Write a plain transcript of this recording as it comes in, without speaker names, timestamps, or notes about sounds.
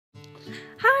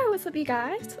Hi, what's up you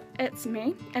guys? It's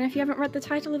me, and if you haven't read the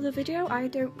title of the video, I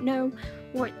don't know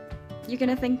what you're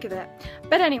gonna think of it.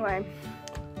 But anyway,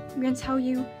 I'm gonna tell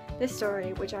you this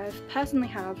story, which I personally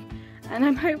have, and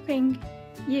I'm hoping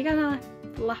you're gonna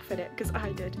laugh at it, because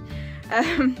I did.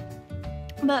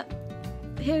 But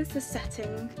here's the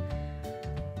setting.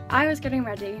 I was getting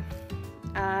ready,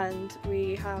 and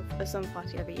we have a summer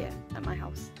party every year at my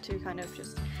house to kind of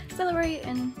just celebrate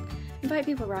and invite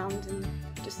people around and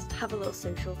just have a little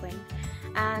social thing.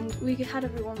 And we had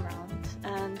everyone round,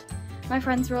 and my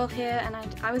friends were all here, and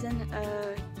I was in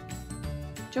a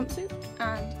jumpsuit,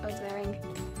 and I was wearing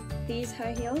these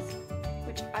high heels,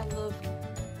 which I love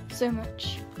so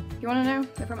much. You want to know?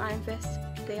 They're from Iron Fist.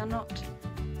 They are not,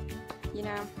 you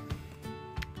know,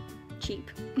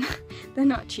 cheap. They're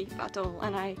not cheap at all,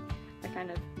 and I kind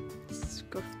of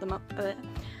scuffed them up a bit.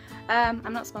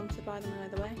 I'm not sponsored by them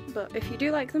either way, but if you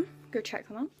do like them, go check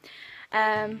them out,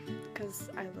 because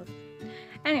I love them.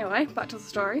 Anyway, back to the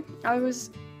story. I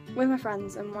was with my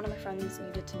friends, and one of my friends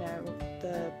needed to know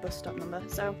the bus stop number.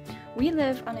 So we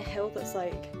live on a hill that's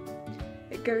like,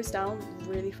 it goes down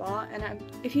really far, and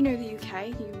if you know the UK,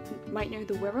 you might know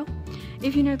the Wirral.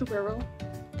 If you know the Wirral,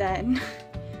 then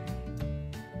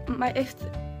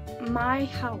my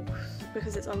house,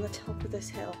 because it's on the top of this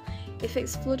hill, if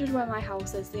it's flooded where my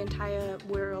house is, the entire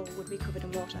Wirral would be covered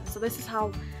in water. So this is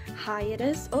how high it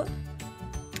is up.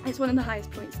 It's one of the highest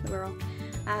points in the Wirral,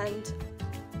 and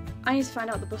I need to find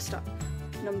out the bus stop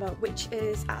number, which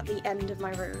is at the end of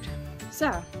my road.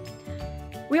 So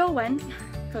we all went,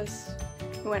 because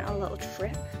we went on a little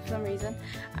trip for some reason.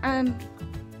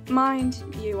 Mind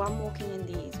you, I'm walking in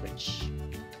these, which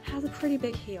has a pretty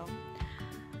big heel.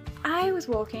 I was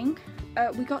walking,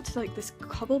 we got to like this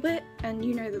cobble bit, and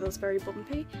you know that that's very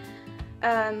bumpy.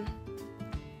 I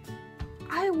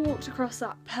walked across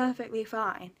that perfectly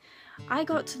fine. I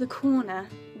got to the corner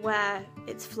where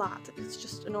it's flat, it's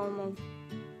just a normal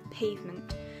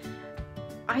pavement.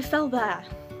 I fell there.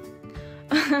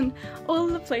 And all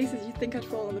the places you'd think I'd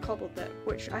fall on the cobble bit,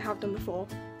 which I have done before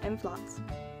in flats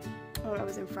when I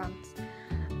was in France.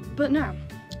 But no,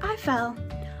 I fell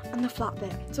on the flat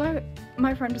bit. So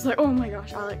my friend was like, "Oh my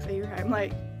gosh, Alex, are you okay?" I'm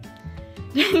like,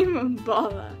 don't even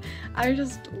bother. I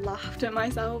just laughed at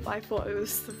myself. I thought it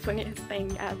was the funniest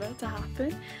thing ever to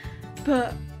happen.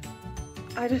 But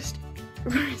I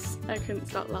couldn't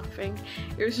stop laughing.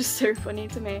 It was just so funny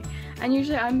to me. And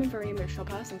usually I'm a very emotional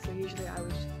person, so usually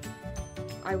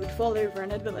I would fall over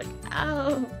and I'd be like,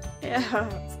 "Ow, it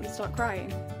hurts," and start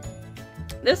crying.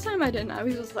 This time I didn't. I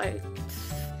was just like,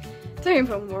 don't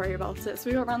even worry about it. So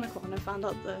we got around the corner, found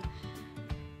out the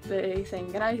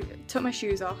thing, and I took my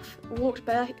shoes off, walked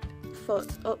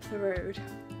barefoot up the road,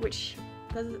 which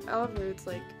our road's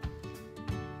like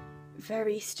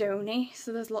very stony,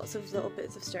 so there's lots of little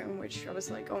bits of stone, which I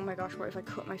was like, oh my gosh, what if I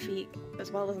cut my feet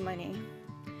as well as my knee?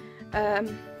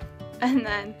 And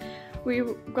then we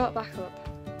got back up,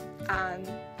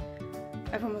 and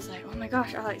everyone was like, "Oh my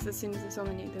gosh, Alex," as soon as they saw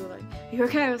me, they were like, "Are you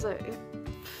okay?" I was like,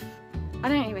 I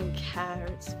don't even care,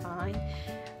 it's fine.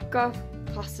 Got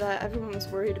past that, everyone was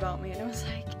worried about me, and I was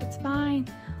like, it's fine.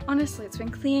 Honestly, it's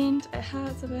been cleaned, it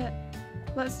hurts a bit.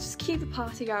 Let's just keep the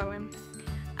party going,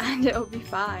 and it'll be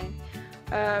fine.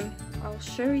 I'll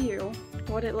show you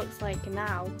what it looks like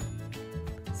now.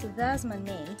 So there's my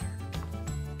knee.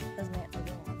 Isn't it?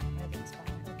 Maybe it's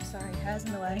fine. Oops, sorry, hair's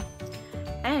in the way.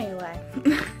 Anyway.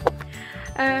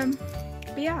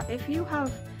 But yeah, if you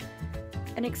have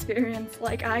an experience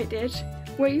like I did,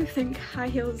 where you think high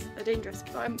heels are dangerous,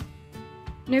 but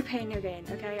no pain, no gain,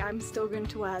 okay? I'm still going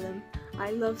to wear them.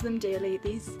 I love them dearly.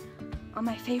 These are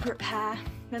my favourite pair.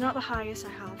 They're not the highest I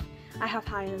have. I have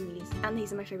higher than these, and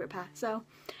these are my favourite pair. So,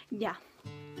 yeah,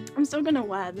 I'm still going to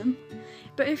wear them.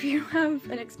 But if you have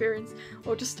an experience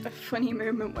or just a funny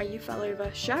moment where you fell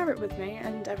over, share it with me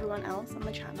and everyone else on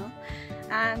the channel.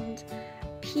 And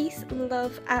peace,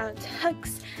 love, and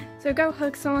hugs. So go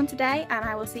hug someone today, and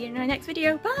I will see you in my next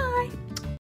video. Bye!